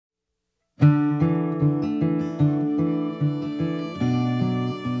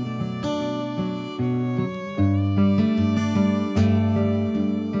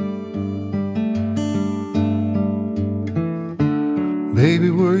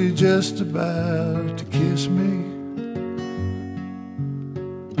you just about to kiss me?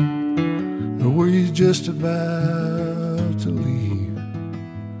 Or were you just about to leave?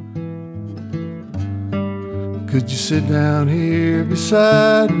 Could you sit down here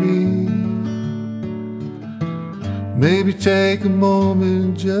beside me? Maybe take a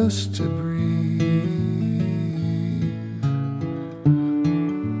moment just to breathe.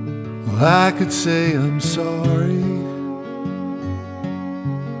 Well, I could say I'm sorry.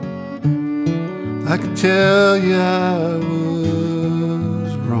 I could tell you I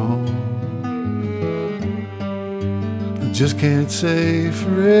was wrong. I just can't say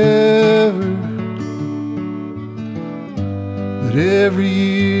forever, but every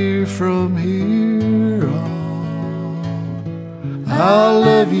year from here on, I'll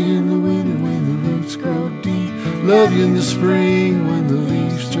love you in the winter when the roots grow deep. Love you in the spring when the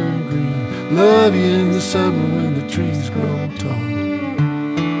leaves turn green. Love you in the summer when the trees grow tall.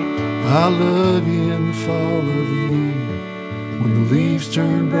 I'll love you in the fall of the year when the leaves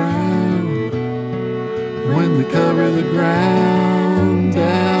turn brown, when they cover the ground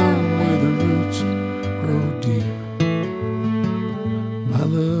down where the roots grow deep. My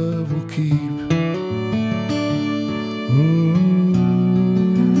love will keep.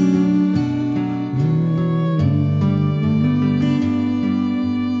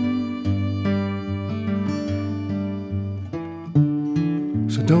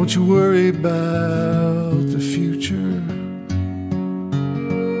 So don't you worry about the future.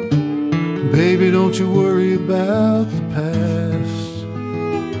 Baby, don't you worry about the past.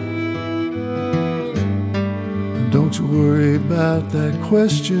 And don't you worry about that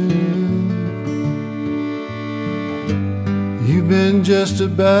question you've been just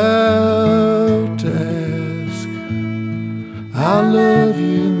about to ask. I'll love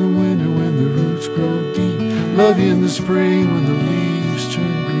you in the winter when the roots grow deep. Love you in the spring when the leaves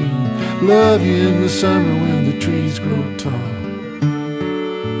turn green. Love you in the summer when the trees grow tall.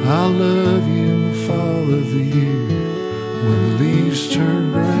 I'll love you in the fall of the year when the leaves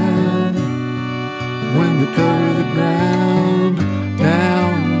turn brown, when they cover the ground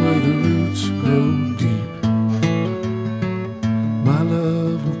down where the roots grow deep. My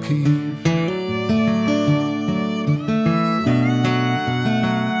love will keep.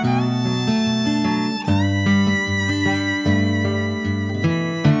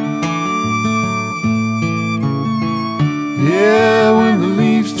 Yeah, when the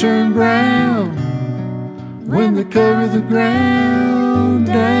leaves turn brown, when they cover the ground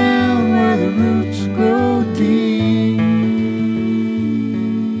down where the roots grow deep.